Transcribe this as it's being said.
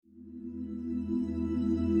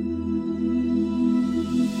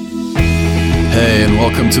and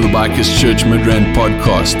welcome to the Bikers Church Midrand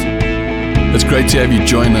podcast. It's great to have you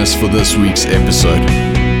join us for this week's episode.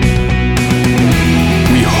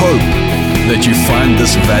 We hope that you find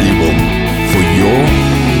this valuable for your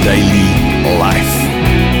daily life.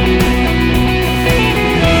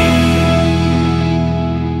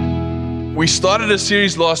 We started a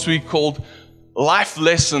series last week called Life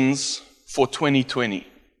Lessons for 2020.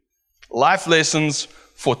 Life Lessons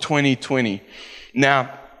for 2020.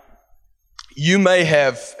 Now, you may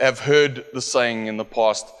have heard the saying in the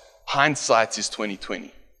past, hindsight is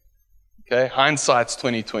 2020. Okay, hindsight's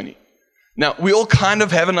 2020. Now, we all kind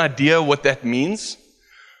of have an idea what that means,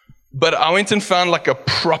 but I went and found like a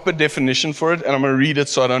proper definition for it, and I'm going to read it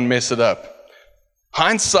so I don't mess it up.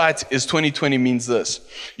 Hindsight is 2020 means this.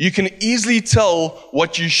 You can easily tell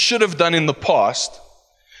what you should have done in the past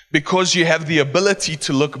because you have the ability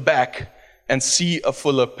to look back and see a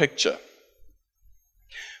fuller picture.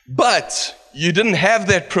 But you didn't have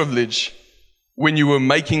that privilege when you were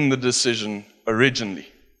making the decision originally.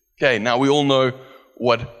 Okay, now we all know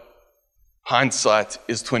what hindsight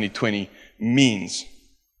is 2020 means.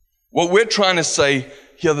 What we're trying to say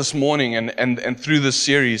here this morning and through this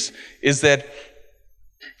series is that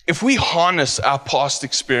if we harness our past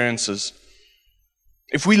experiences,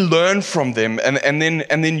 if we learn from them and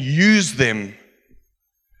then use them,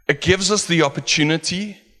 it gives us the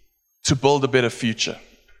opportunity to build a better future.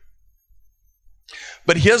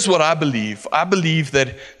 But here's what I believe. I believe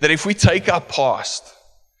that if we take our past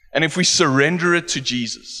and if we surrender it to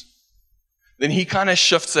Jesus, then He kind of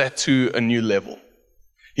shifts that to a new level.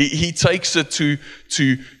 He takes it to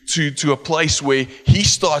a place where He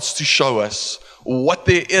starts to show us what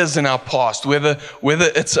there is in our past, whether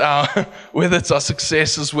it's our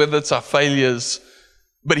successes, whether it's our failures.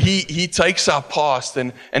 But He takes our past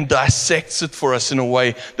and dissects it for us in a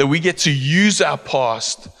way that we get to use our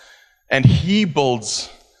past and He builds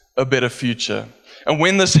a better future. And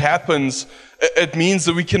when this happens, it means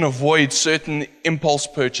that we can avoid certain impulse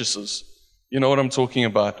purchases. You know what I'm talking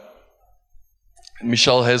about?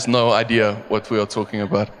 Michelle has no idea what we are talking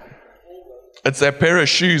about. It's that pair of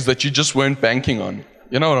shoes that you just weren't banking on.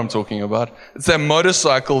 You know what I'm talking about? It's that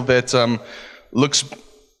motorcycle that looks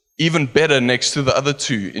even better next to the other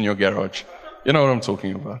two in your garage. You know what I'm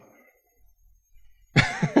talking about?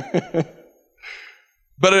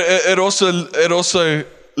 But it also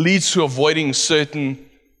leads to avoiding certain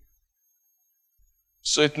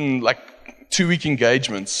like 2-week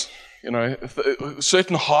engagements, you know,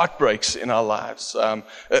 certain heartbreaks in our lives.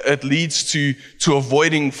 It leads to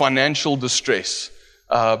avoiding financial distress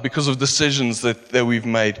because of decisions that we've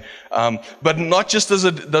made. But not just does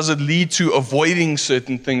it lead to avoiding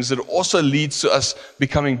certain things, it also leads to us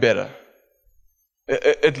becoming better.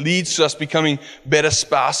 It leads to us becoming better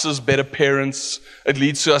spouses, better parents. It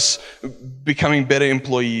leads to us becoming better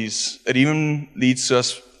employees. It even leads to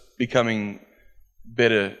us becoming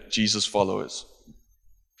better Jesus followers.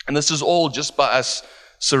 And this is all just by us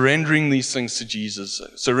surrendering these things to Jesus,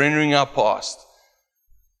 surrendering our past,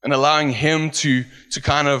 and allowing Him to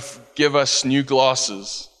kind of give us new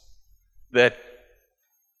glasses that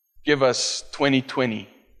give us 2020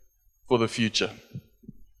 for the future.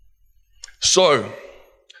 So,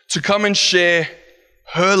 to come and share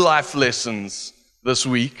her life lessons this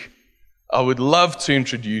week, I would love to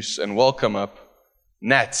introduce and welcome up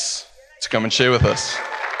Nats to come and share with us.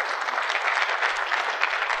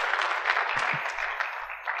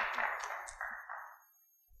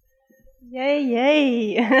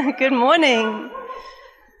 Yay. Good morning.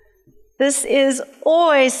 This is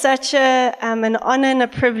always such an honor and a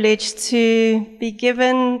privilege to be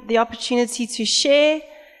given the opportunity to share.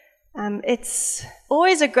 It's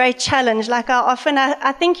always a great challenge. Like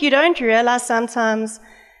I think you don't realize sometimes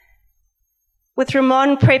with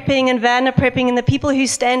Ramon prepping and Vanna prepping and the people who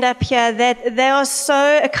stand up here that they are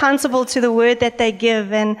so accountable to the word that they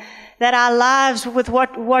give, and that our lives with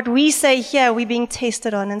what we say here, we're being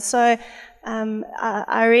tested on. And so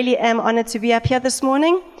I really am honored to be up here this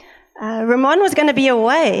morning. Ramon was going to be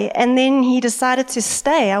away, and then he decided to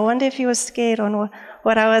stay. I wonder if he was scared on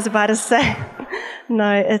what I was about to say.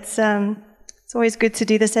 No, it's always good to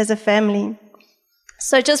do this as a family.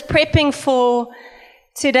 So just prepping for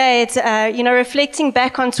today, it's reflecting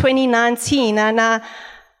back on 2019, and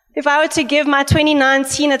if I were to give my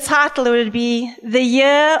 2019 a title, it would be the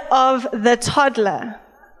year of the toddler,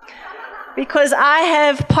 because I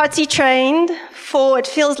have potty trained for it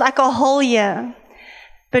feels like a whole year,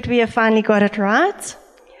 but we have finally got it right.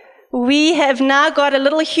 We have now got a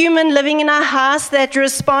little human living in our house that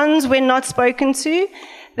responds when not spoken to,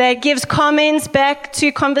 that gives comments back to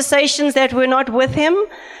conversations that were not with him.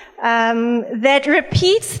 that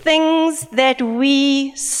repeats things that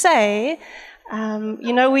we say.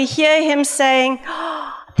 We hear him saying,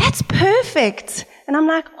 "Oh, that's perfect." And I'm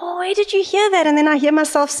like, "Oh, where did you hear that?" And then I hear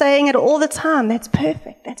myself saying it all the time. "That's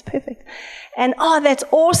perfect. That's perfect." And, "Oh, that's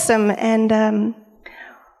awesome." And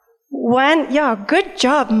good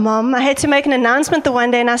job, Mom. I had to make an announcement the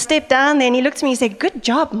one day, and I stepped down there, and he looked at me and said, "Good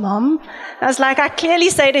job, Mom." I was like, I clearly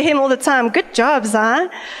say to him all the time, "Good job, Zai."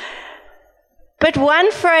 But one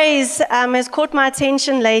phrase has caught my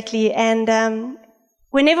attention lately, and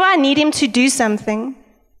whenever I need him to do something,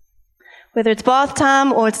 whether it's bath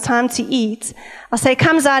time or it's time to eat, I'll say,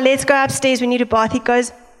 "Come, Zai, let's go upstairs, we need a bath." He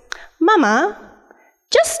goes, "Mama,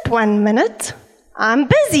 just 1 minute, I'm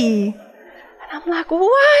busy." I'm like,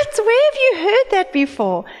 "What? Where have you heard that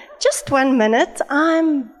before? Just 1 minute,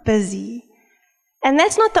 I'm busy." And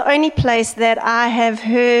that's not the only place that I have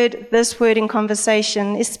heard this word in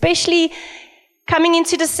conversation, especially coming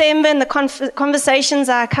into December and the conversations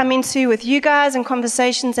I come into with you guys and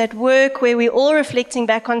conversations at work where we're all reflecting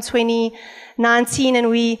back on 2019, and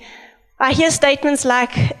I hear statements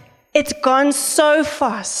like, "It's gone so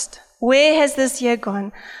fast. Where has this year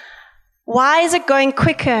gone? Why is it going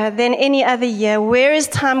quicker than any other year? Where is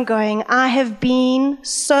time going? I have been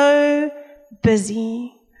so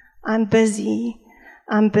busy. I'm busy.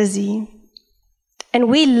 I'm busy." And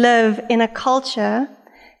we live in a culture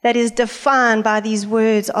that is defined by these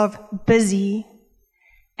words of busy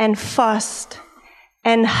and fast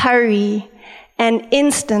and hurry and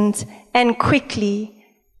instant and quickly,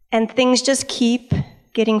 and things just keep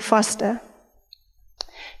getting faster.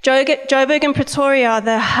 Joburg and Pretoria are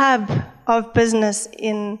the hub of business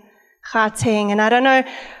in Gauteng, and I don't know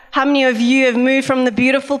how many of you have moved from the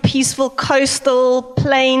beautiful, peaceful coastal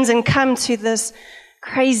plains and come to this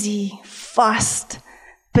crazy, fast,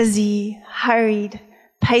 busy, hurried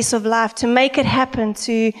pace of life to make it happen,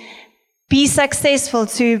 to be successful,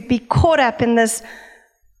 to be caught up in this,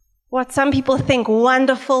 what some people think,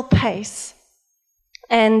 wonderful pace.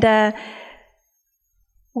 And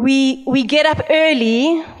we get up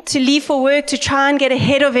early to leave for work to try and get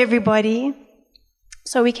ahead of everybody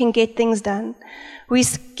so we can get things done. We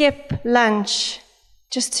skip lunch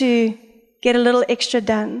just to get a little extra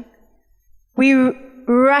done. We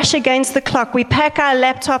rush against the clock. We pack our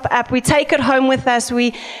laptop up. We take it home with us.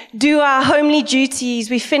 We do our homely duties.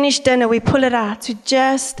 We finish dinner. We pull it out to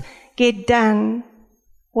just get done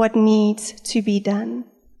what needs to be done.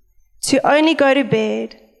 To only go to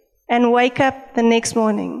bed and wake up the next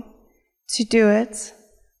morning to do it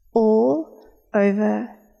all over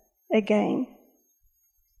again.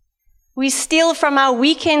 We steal from our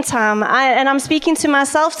weekend time, and I'm speaking to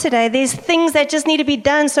myself today. There's things that just need to be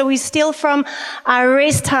done, so we steal from our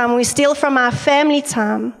rest time, we steal from our family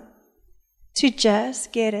time to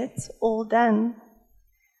just get it all done.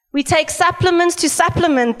 We take supplements to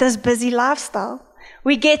supplement this busy lifestyle.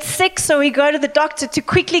 We get sick, so we go to the doctor to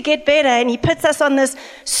quickly get better, and he puts us on this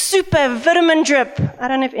super vitamin drip. I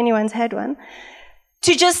don't know if anyone's had one.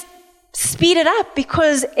 To just speed it up,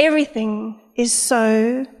 because everything is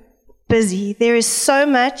so busy. There is so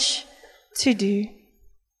much to do.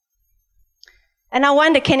 And I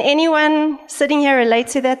wonder, can anyone sitting here relate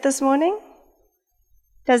to that this morning?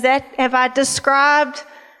 Have I described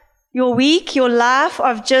your week, your life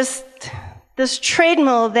of just this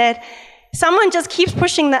treadmill that someone just keeps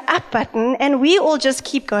pushing the up button and we all just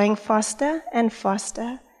keep going faster and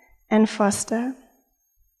faster and faster?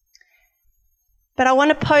 But I want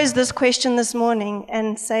to pose this question this morning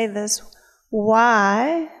and say this: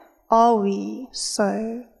 why are we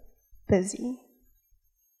so busy?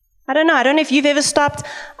 I don't know if you've ever stopped.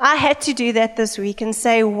 I had to do that this week and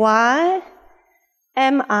say, why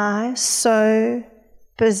am I so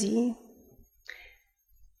busy?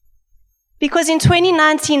 Because in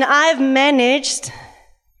 2019, I've managed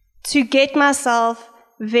to get myself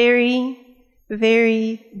very,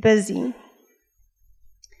 very busy.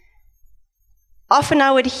 Often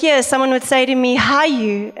I would hear someone would say to me, "How are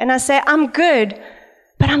you?" And I say, "I'm good,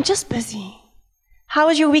 but I'm just busy." "How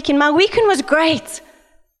was your weekend?" "My weekend was great,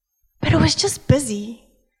 but it was just busy."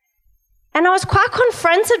 And I was quite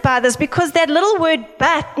confronted by this, because that little word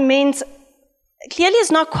 "but" meant clearly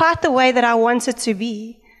it's not quite the way that I want it to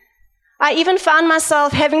be. I even found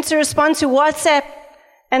myself having to respond to WhatsApp,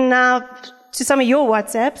 and now to some of your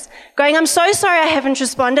WhatsApps, going, "I'm so sorry I haven't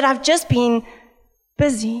responded, I've just been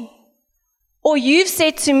busy." Or you've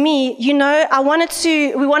said to me, "We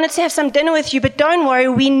wanted to have some dinner with you, but don't worry,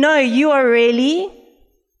 we know you are really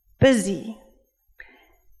busy."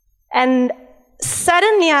 And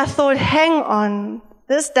suddenly I thought, hang on,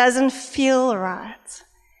 this doesn't feel right.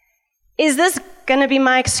 Is this going to be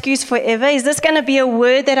my excuse forever? Is this going to be a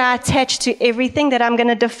word that I attach to everything, that I'm going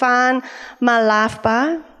to define my life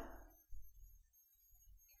by?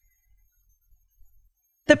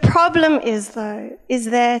 The problem is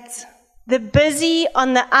that the busy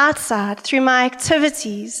on the outside, through my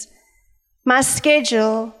activities, my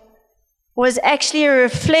schedule, was actually a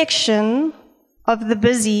reflection of the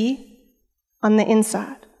busy on the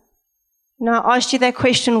inside. Now, I asked you that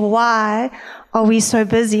question, why are we so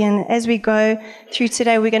busy? And as we go through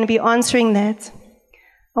today, we're going to be answering that.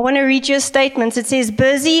 I want to read you a statement. It says,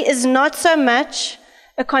 busy is not so much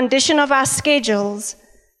a condition of our schedules,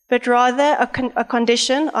 but rather a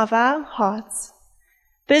condition of our hearts.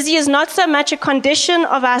 Busy is not so much a condition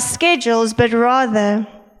of our schedules, but rather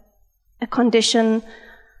a condition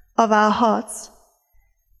of our hearts.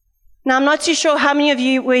 Now, I'm not too sure how many of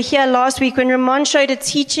you were here last week when Ramon showed a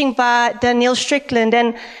teaching by Danielle Strickland,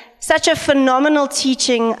 and such a phenomenal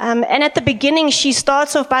teaching. And at the beginning, she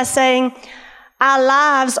starts off by saying, our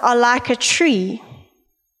lives are like a tree,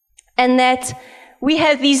 and that we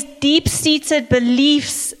have these deep-seated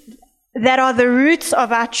beliefs that are the roots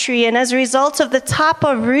of our tree, and as a result of the type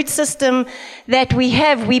of root system that we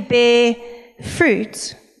have, we bear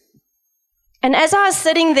fruit. And as I was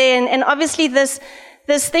sitting there, and obviously this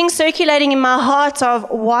thing circulating in my heart of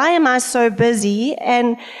why am I so busy,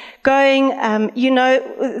 and going,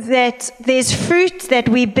 that there's fruit that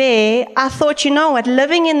we bear, I thought, you know what,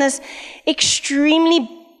 living in this extremely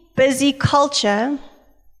busy culture,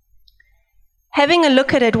 having a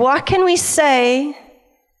look at it, what can we say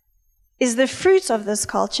is the fruit of this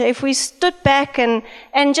culture? If we stood back and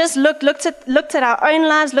just looked at our own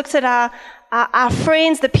lives, looked at our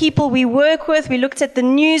friends, the people we work with, we looked at the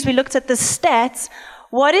news, we looked at the stats,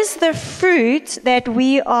 what is the fruit that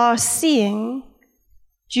we are seeing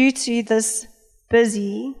due to this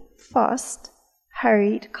busy, fast,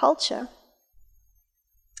 hurried culture?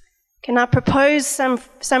 Can I propose some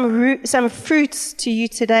fruits to you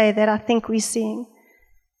today that I think we're seeing?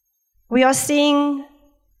 We are seeing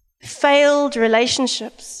failed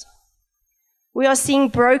relationships. We are seeing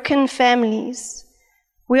broken families.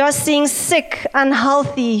 We are seeing sick,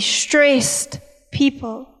 unhealthy, stressed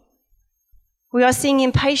people. We are seeing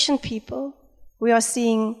impatient people. We are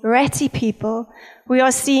seeing ratty people. We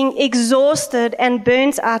are seeing exhausted and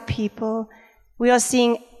burnt out people. We are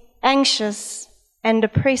seeing anxious and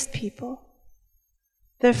depressed people.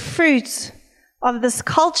 The fruit of this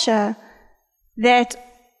culture that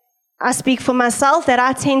I speak for myself, that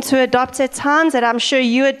I tend to adopt at times, that I'm sure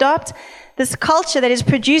you adopt, this culture that is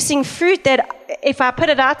producing fruit that, if I put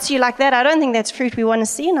it out to you like that, I don't think that's fruit we want to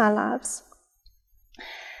see in our lives.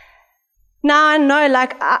 Now I know,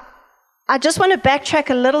 I just want to backtrack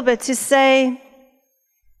a little bit to say,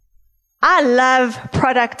 I love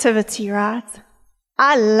productivity, right?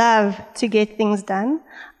 I love to get things done.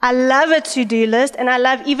 I love a to-do list, and I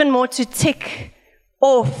love even more to tick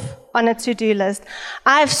off on a to-do list.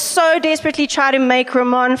 I've so desperately tried to make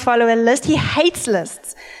Ramon follow a list. He hates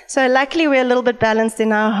lists. So luckily we're a little bit balanced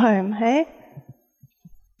in our home, hey?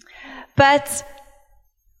 But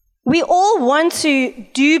we all want to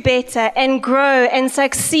do better and grow and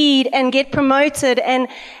succeed and get promoted and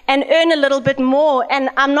earn a little bit more. And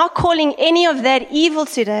I'm not calling any of that evil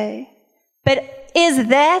today. But is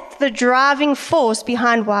that the driving force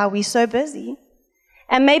behind why we're so busy?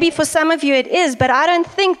 And maybe for some of you it is, but I don't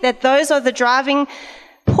think that those are the driving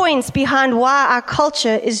points behind why our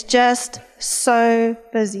culture is just so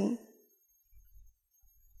busy.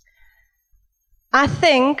 I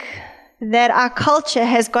think that our culture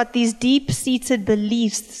has got these deep-seated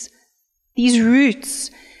beliefs, these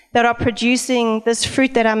roots that are producing this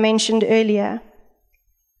fruit that I mentioned earlier.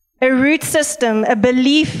 A root system, a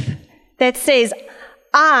belief that says,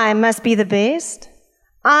 I must be the best.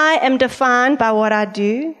 I am defined by what I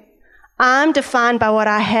do. I'm defined by what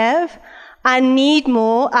I have. I need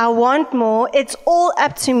more. I want more. It's all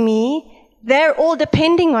up to me. They're all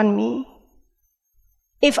depending on me.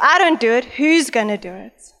 If I don't do it, who's going to do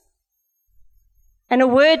it? And a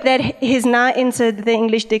word that has now entered the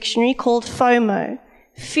English dictionary called FOMO,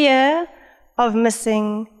 fear of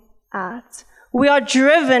missing out. We are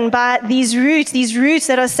driven by these roots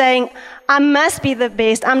that are saying, I must be the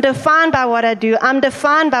best. I'm defined by what I do. I'm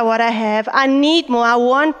defined by what I have. I need more. I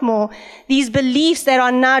want more. These beliefs that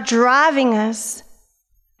are now driving us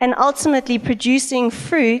and ultimately producing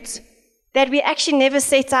fruit that we actually never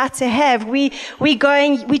set out to have. We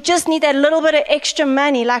just need that little bit of extra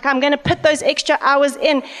money. Like, I'm going to put those extra hours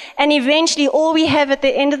in. And eventually all we have at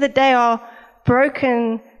the end of the day are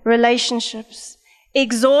broken relationships,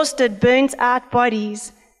 exhausted, burnt out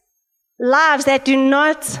bodies, lives that do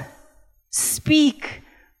not speak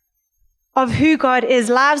of who God is,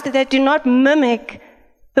 lives that do not mimic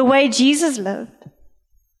the way Jesus lived.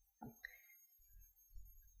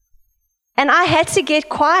 And I had to get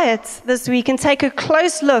quiet this week and take a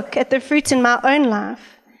close look at the fruit in my own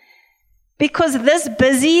life. Because this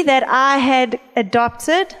busy that I had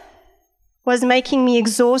adopted was making me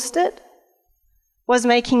exhausted, was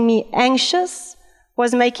making me anxious,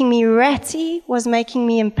 was making me ratty, was making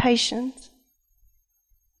me impatient.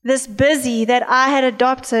 This busy that I had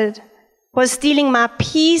adopted was stealing my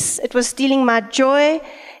peace, it was stealing my joy,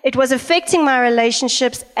 it was affecting my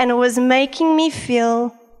relationships, and it was making me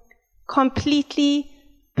feel completely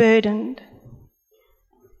burdened.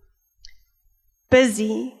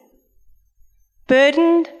 Busy.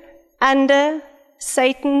 Burdened under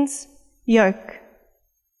Satan's yoke.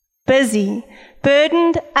 Busy.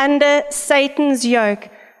 Burdened under Satan's yoke.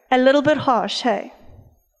 A little bit harsh, hey?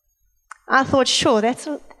 I thought, sure, it's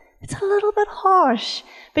a little bit harsh.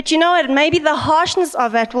 But you know what? Maybe the harshness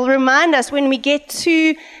of it will remind us when we get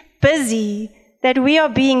too busy that we are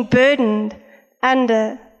being burdened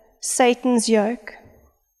under Satan's yoke.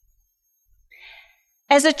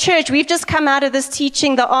 As a church, we've just come out of this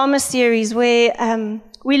teaching, the Armor series, where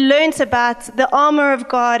we learned about the armor of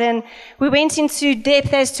God, and we went into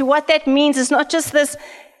depth as to what that means. It's not just this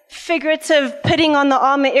figurative putting on the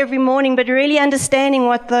armor every morning, but really understanding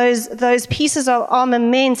what those pieces of armor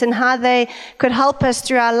meant and how they could help us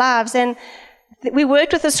through our lives. And we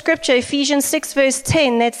worked with a scripture, Ephesians 6 verse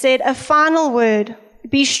 10, that said, a final word,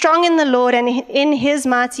 be strong in the Lord and in his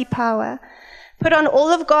mighty power. Put on all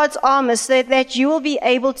of God's armor so that you will be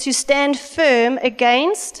able to stand firm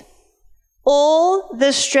against all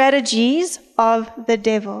the strategies of the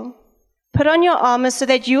devil. Put on your armor so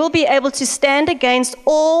that you will be able to stand against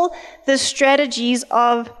all the strategies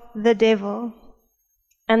of the devil.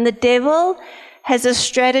 And the devil has a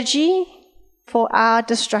strategy for our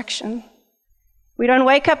destruction. We don't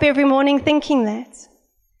wake up every morning thinking that.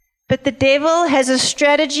 But the devil has a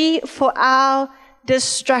strategy for our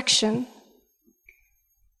destruction.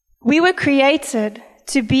 We were created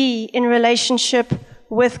to be in relationship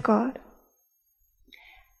with God.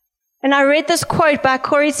 And I read this quote by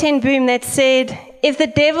Corrie ten Boom that said, if the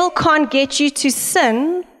devil can't get you to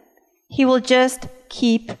sin, he will just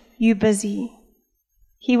keep you busy.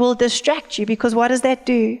 He will distract you, because what does that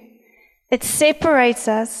do? It separates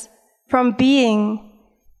us from being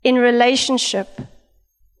in relationship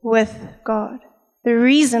with God, the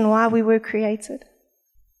reason why we were created.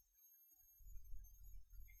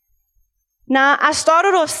 Now, I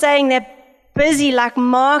started off saying that busy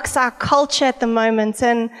marks our culture at the moment,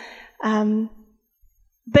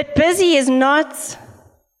 but busy is not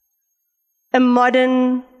a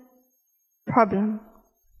modern problem.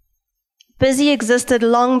 Busy existed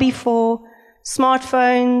long before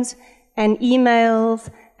smartphones and emails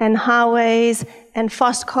and highways and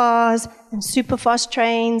fast cars and super fast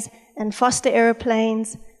trains and faster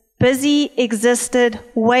airplanes. Busy existed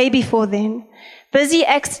way before then. Busy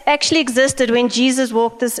actually existed when Jesus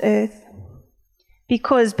walked this earth,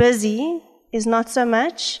 because busy is not so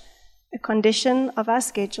much a condition of our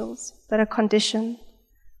schedules, but a condition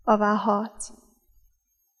of our hearts.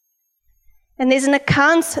 And there's an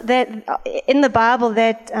account that in the Bible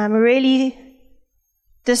that really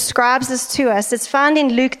describes this to us. It's found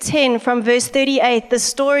in Luke 10 from verse 38, the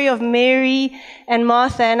story of Mary and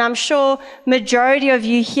Martha. And I'm sure majority of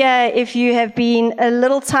you here, if you have been a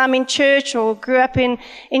little time in church or grew up in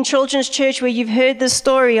children's church, where you've heard the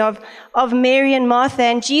story of Mary and Martha.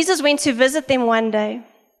 And Jesus went to visit them one day.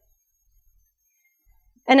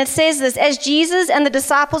 And it says this, as Jesus and the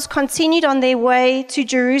disciples continued on their way to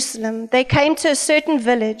Jerusalem, they came to a certain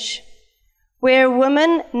village where a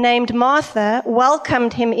woman named Martha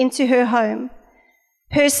welcomed him into her home.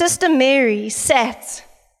 Her sister Mary sat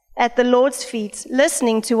at the Lord's feet,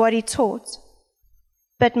 listening to what he taught.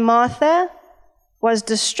 But Martha was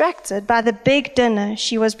distracted by the big dinner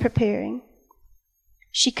she was preparing.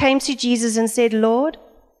 She came to Jesus and said, Lord,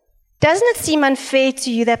 doesn't it seem unfair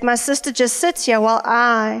to you that my sister just sits here while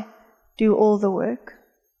I do all the work?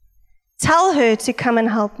 Tell her to come and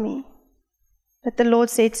help me. But the Lord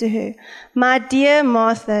said to her, my dear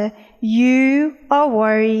Martha, you are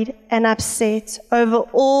worried and upset over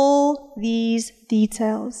all these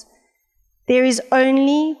details. There is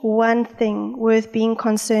only one thing worth being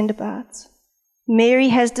concerned about. Mary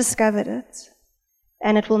has discovered it,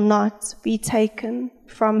 and it will not be taken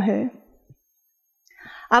from her.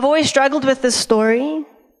 I've always struggled with this story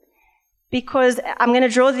because I'm going to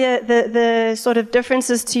draw the sort of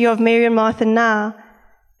differences to you of Mary and Martha now.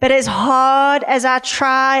 But as hard as I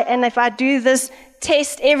try, and if I do this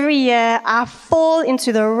test every year, I fall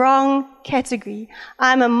into the wrong category.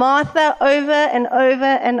 I'm a Martha over and over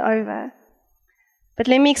and over. But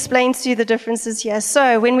let me explain to you the differences here.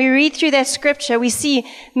 So when we read through that scripture, we see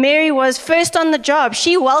Mary was first on the job.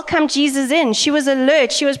 She welcomed Jesus in. She was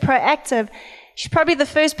alert. She was proactive. She's probably the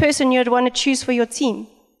first person you'd want to choose for your team.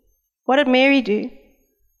 What did Mary do?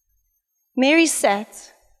 Mary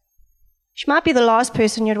sat. She might be the last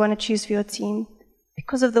person you'd want to choose for your team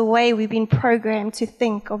because of the way we've been programmed to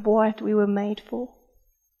think of what we were made for.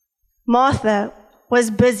 Martha was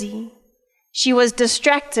busy. She was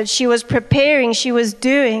distracted. She was preparing. She was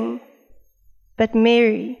doing. But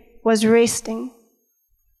Mary was resting,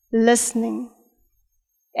 listening,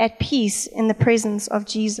 at peace in the presence of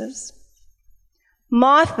Jesus.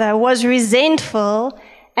 Martha was resentful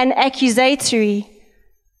and accusatory.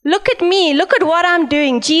 Look at me. Look at what I'm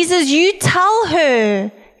doing. Jesus, you tell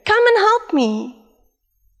her. Come and help me.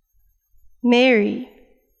 Mary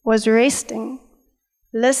was resting,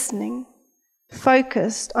 listening,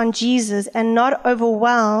 focused on Jesus and not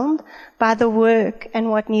overwhelmed by the work and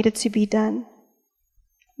what needed to be done.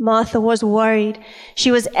 Martha was worried. She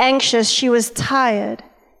was anxious. She was tired.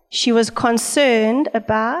 She was concerned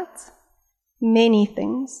about many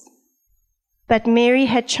things. But Mary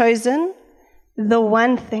had chosen the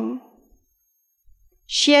one thing.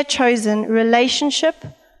 She had chosen relationship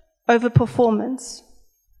over performance.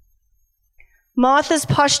 Martha's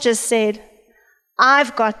posture said,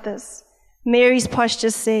 I've got this. Mary's posture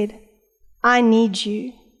said, I need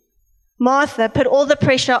you. Martha put all the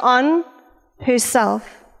pressure on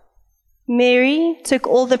herself. Mary took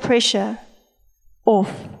all the pressure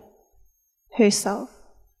off herself.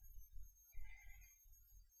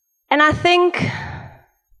 And I think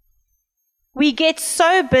we get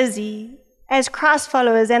so busy as Christ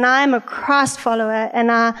followers, and I am a Christ follower, and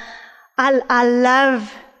I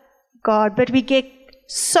love God, but we get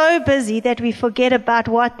so busy that we forget about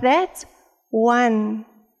what that one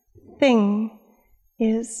thing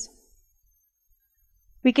is.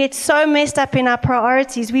 We get so messed up in our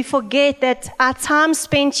priorities, we forget that our time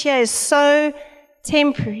spent here is so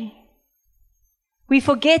temporary. We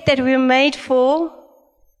forget that we were made for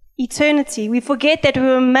eternity. We forget that we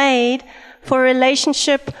were made for a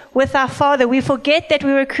relationship with our Father. We forget that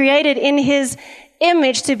we were created in His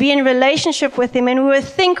image to be in relationship with Him, and we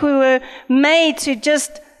think we were made to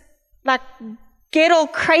just like get all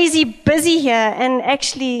crazy busy here and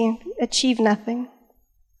actually achieve nothing.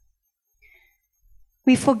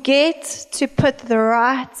 We forget to put the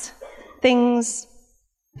right things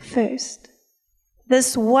first.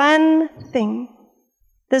 This one thing.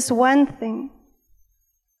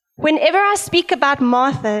 Whenever I speak about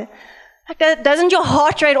Martha, doesn't your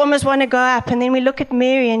heart rate almost want to go up? And then we look at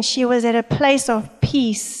Mary, and she was at a place of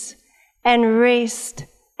peace and rest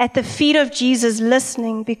at the feet of Jesus,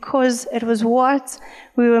 listening, because it was what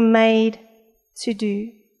we were made to do.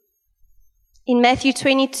 In Matthew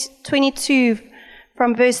 22,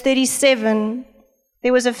 from verse 37,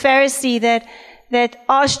 there was a Pharisee that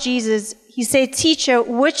asked Jesus, he said, Teacher,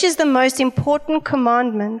 which is the most important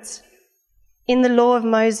commandment in the law of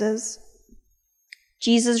Moses?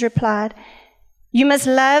 Jesus replied, You must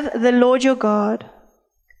love the Lord your God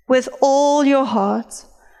with all your heart,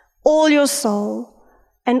 all your soul,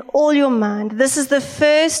 and all your mind. This is the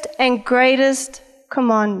first and greatest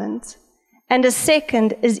commandment. And a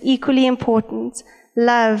second is equally important.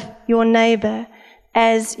 Love your neighbor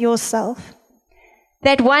as yourself.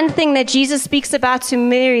 That one thing that Jesus speaks about to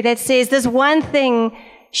Mary, that says this one thing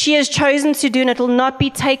she has chosen to do and it will not be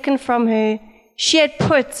taken from her. She had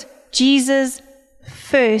put Jesus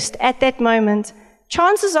first at that moment.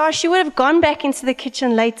 Chances are she would have gone back into the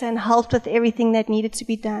kitchen later and helped with everything that needed to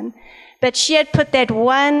be done. But she had put that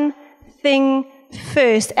one thing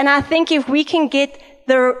first. And I think if we can get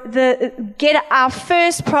our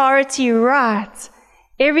first priority right,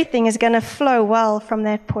 everything is going to flow well from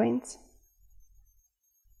that point.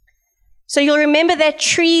 So you'll remember that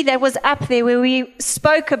tree that was up there where we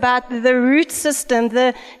spoke about the root system,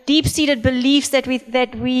 the deep-seated beliefs that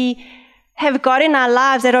we have got in our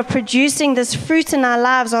lives that are producing this fruit in our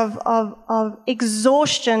lives of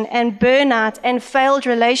exhaustion and burnout and failed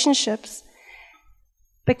relationships.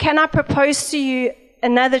 But can I propose to you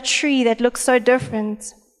another tree that looks so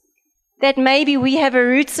different? That maybe we have a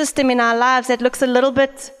root system in our lives that looks a little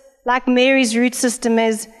bit like Mary's root system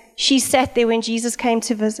as she sat there when Jesus came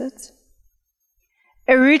to visit.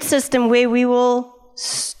 A root system where we will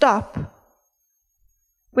stop,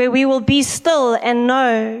 where we will be still and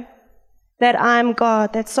know that I'm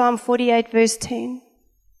God. That's Psalm 48 verse 10.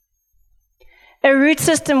 A root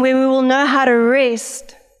system where we will know how to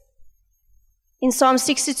rest, In Psalm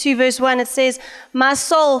 62 verse 1, it says, "My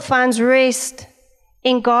soul finds rest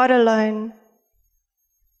in God alone,"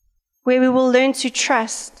 where we will learn to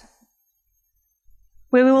trust,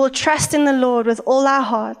 where we will trust in the Lord with all our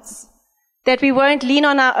hearts, that we won't lean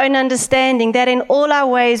on our own understanding, that in all our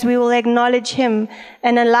ways we will acknowledge Him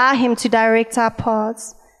and allow Him to direct our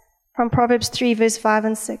paths. From Proverbs 3 verse 5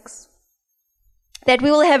 and 6. That we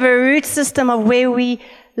will have a root system of where we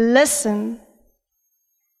listen.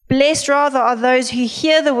 Blessed rather are those who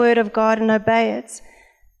hear the word of God and obey it.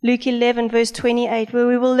 Luke 11 verse 28, where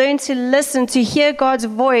we will learn to listen, to hear God's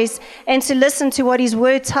voice, and to listen to what His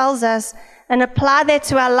word tells us, and apply that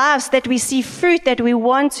to our lives, that we see fruit that we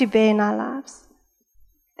want to bear in our lives.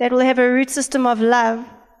 That will have a root system of love,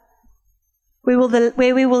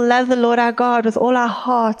 where we will love the Lord our God with all our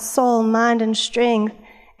heart, soul, mind, and strength,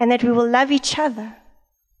 and that we will love each other,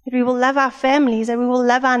 that we will love our families, that we will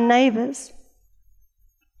love our neighbors.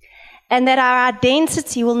 And that our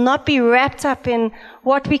identity will not be wrapped up in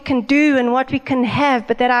what we can do and what we can have,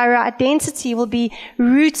 but that our identity will be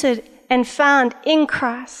rooted and found in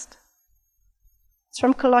Christ. It's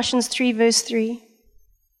from Colossians 3 verse 3.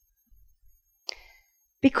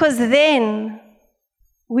 Because then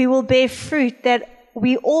we will bear fruit that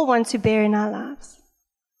we all want to bear in our lives.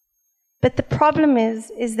 But the problem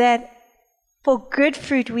is that for good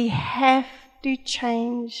fruit, we have to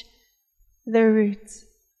change the roots.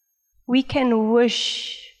 We can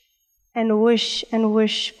wish and wish and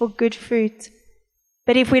wish for good fruit.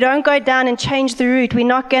 But if we don't go down and change the root, we're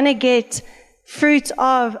not going to get fruit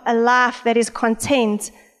of a life that is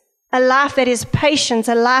content, a life that is patient,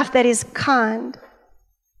 a life that is kind.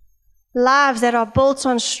 Lives that are built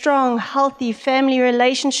on strong, healthy family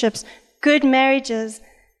relationships, good marriages,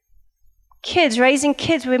 kids, raising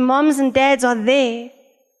kids where moms and dads are there.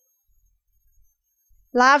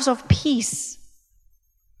 Lives of peace,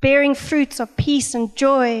 bearing fruits of peace and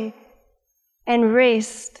joy and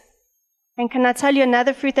rest. And can I tell you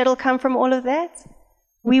another fruit that will come from all of that?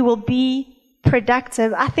 We will be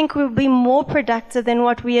productive. I think we'll be more productive than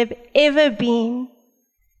what we have ever been,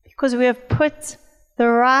 because we have put the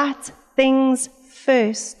right things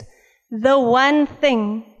first. The one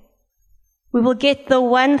thing. We will get the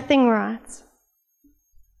one thing right.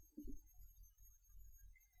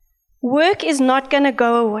 Work is not going to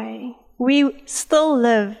go away. We still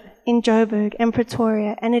live in Joburg and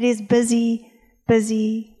Pretoria, and it is busy,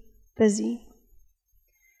 busy, busy.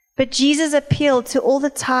 But Jesus appealed to all the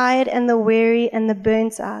tired and the weary and the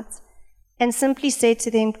burnt out, and simply said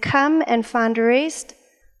to them, "Come and find rest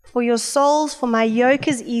for your souls, for my yoke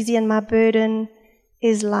is easy and my burden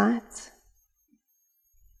is light."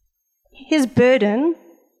 His burden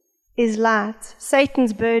is light.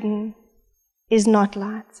 Satan's burden is not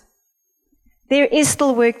light. There is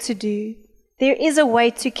still work to do. There is a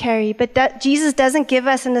weight to carry, but Jesus doesn't give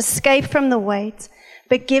us an escape from the weight,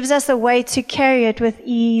 but gives us a way to carry it with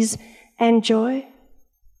ease and joy.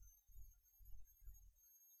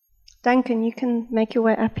 Duncan, you can make your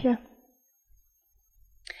way up here.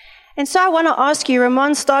 And so I want to ask you,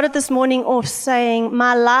 Ramon started this morning off saying,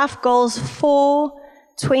 my life goals for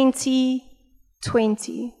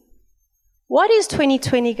 2020. What is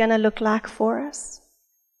 2020 going to look like for us?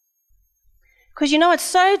 Because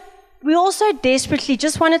we all so desperately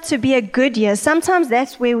just want it to be a good year. Sometimes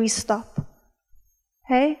that's where we stop.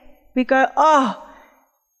 Hey? We go,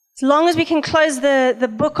 as long as we can close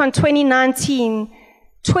the book on 2019,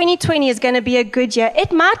 2020 is going to be a good year.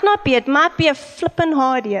 It might not be. It might be a flippin'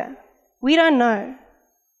 hard year. We don't know.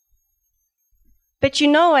 But you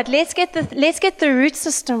know what? Let's get the root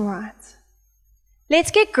system right.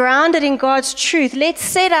 Let's get grounded in God's truth. Let's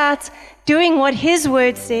set out doing what His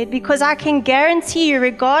word said, because I can guarantee you,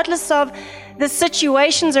 regardless of the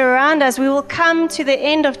situations around us, we will come to the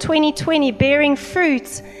end of 2020 bearing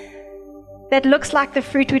fruit that looks like the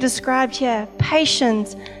fruit we described here.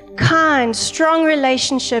 Patient, kind, strong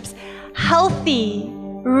relationships, healthy,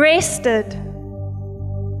 rested,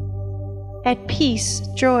 at peace,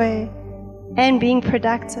 joy, and being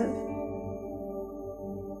productive.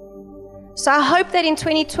 So I hope that in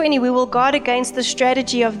 2020 we will guard against the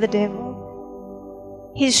strategy of the devil.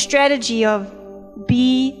 His strategy of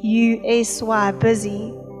busy,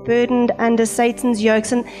 busy, burdened under Satan's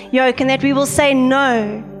yoke, and that we will say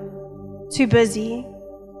no to busy.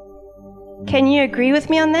 Can you agree with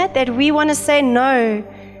me on that? That we want to say no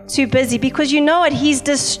to busy, because you know what? He's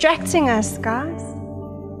distracting us, guys.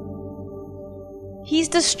 He's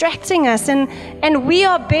distracting us, and we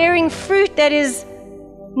are bearing fruit that is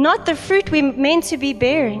not the fruit we're meant to be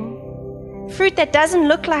bearing. Fruit that doesn't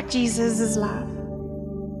look like Jesus' life.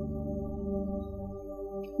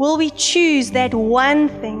 Will we choose that one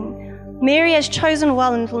thing Mary has chosen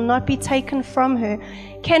well and it will not be taken from her.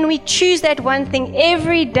 Can we choose that one thing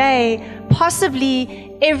every day,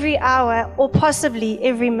 possibly every hour, or possibly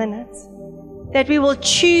every minute? That we will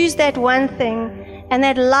choose that one thing and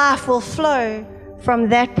that life will flow from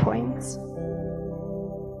that point.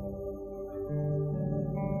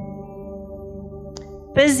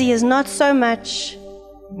 Busy is not so much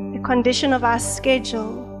a condition of our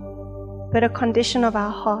schedule, but a condition of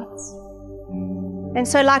our hearts. And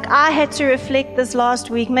so like I had to reflect this last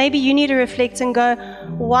week, maybe you need to reflect and go,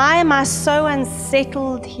 why am I so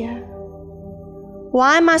unsettled here?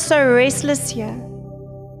 Why am I so restless here?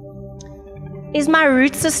 Is my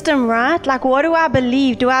root system right? Like, what do I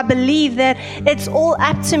believe? Do I believe that it's all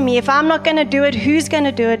up to me? If I'm not going to do it, who's going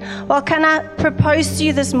to do it? Well, can I propose to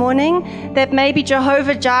you this morning that maybe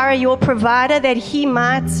Jehovah Jireh, your provider, that He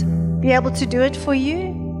might be able to do it for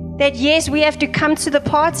you? That yes, we have to come to the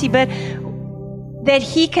party, but that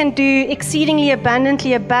He can do exceedingly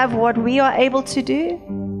abundantly above what we are able to do.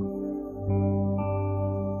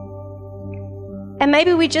 And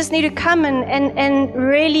maybe we just need to come and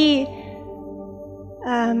really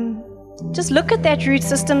just look at that root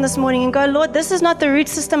system this morning and go, Lord, this is not the root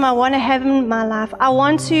system I want to have in my life. I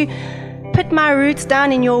want to put my roots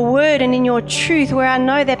down in your word and in your truth, where I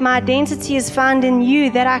know that my identity is found in you,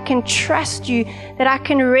 that I can trust you, that I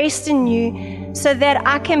can rest in you, so that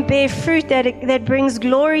I can bear fruit that brings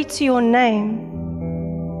glory to your name.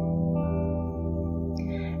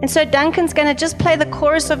 And so Duncan's going to just play the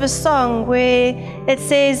chorus of a song where it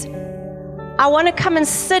says, I want to come and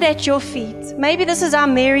sit at your feet. Maybe this is our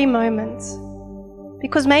Mary moment,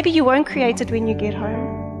 because maybe you won't create it when you get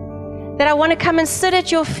home. That I want to come and sit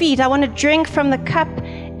at your feet. I want to drink from the cup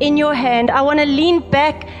in your hand. I want to lean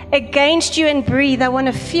back against you and breathe. I want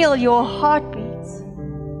to feel your heartbeat.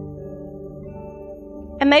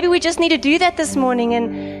 And maybe we just need to do that this morning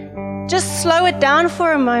and just slow it down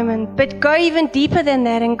for a moment, but go even deeper than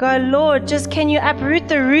that and go, Lord, just can you uproot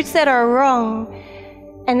the roots that are wrong,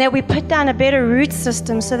 and that we put down a better root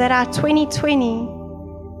system so that our 2020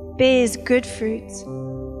 bears good fruit.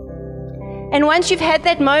 And once you've had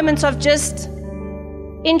that moment of just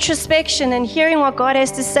introspection and hearing what God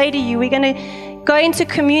has to say to you, we're going to go into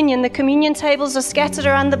communion. The communion tables are scattered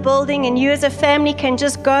around the building, and you as a family can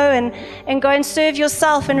just go and go and serve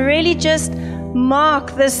yourself and really just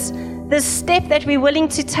mark this step that we're willing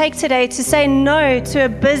to take today to say no to a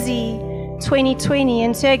busy 2020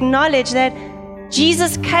 and to acknowledge that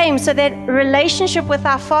Jesus came so that relationship with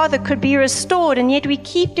our Father could be restored, and yet we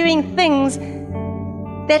keep doing things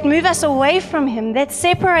that move us away from Him, that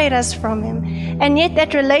separate us from Him, and yet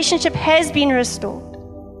that relationship has been restored.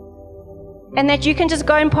 And that you can just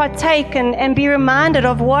go and partake and be reminded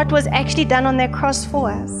of what was actually done on that cross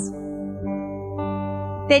for us.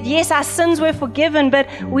 That yes, our sins were forgiven, but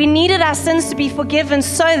we needed our sins to be forgiven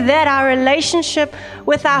so that our relationship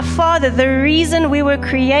with our Father, the reason we were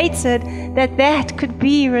created, that could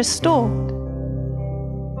be restored.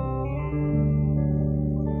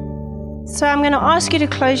 So I'm going to ask you to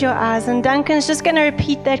close your eyes, and Duncan's just going to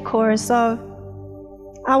repeat that chorus of,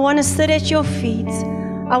 I want to sit at your feet.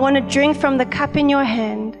 I want to drink from the cup in your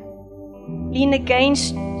hand. Lean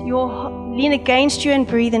against you and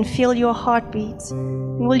breathe and feel your heartbeat.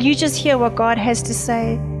 And will you just hear what God has to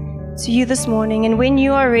say to you this morning? And when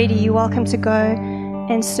you are ready, you're welcome to go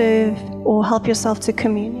and serve or help yourself to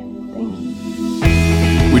communion. Thank you.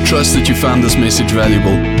 We trust that you found this message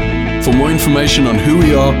valuable. For more information on who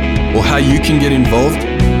we are or how you can get involved,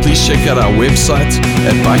 please check out our website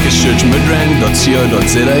at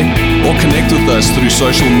bikerschurchmidrand.co.za or connect with us through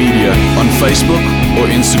social media on Facebook or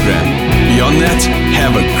Instagram. Beyond that,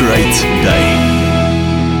 have a great day.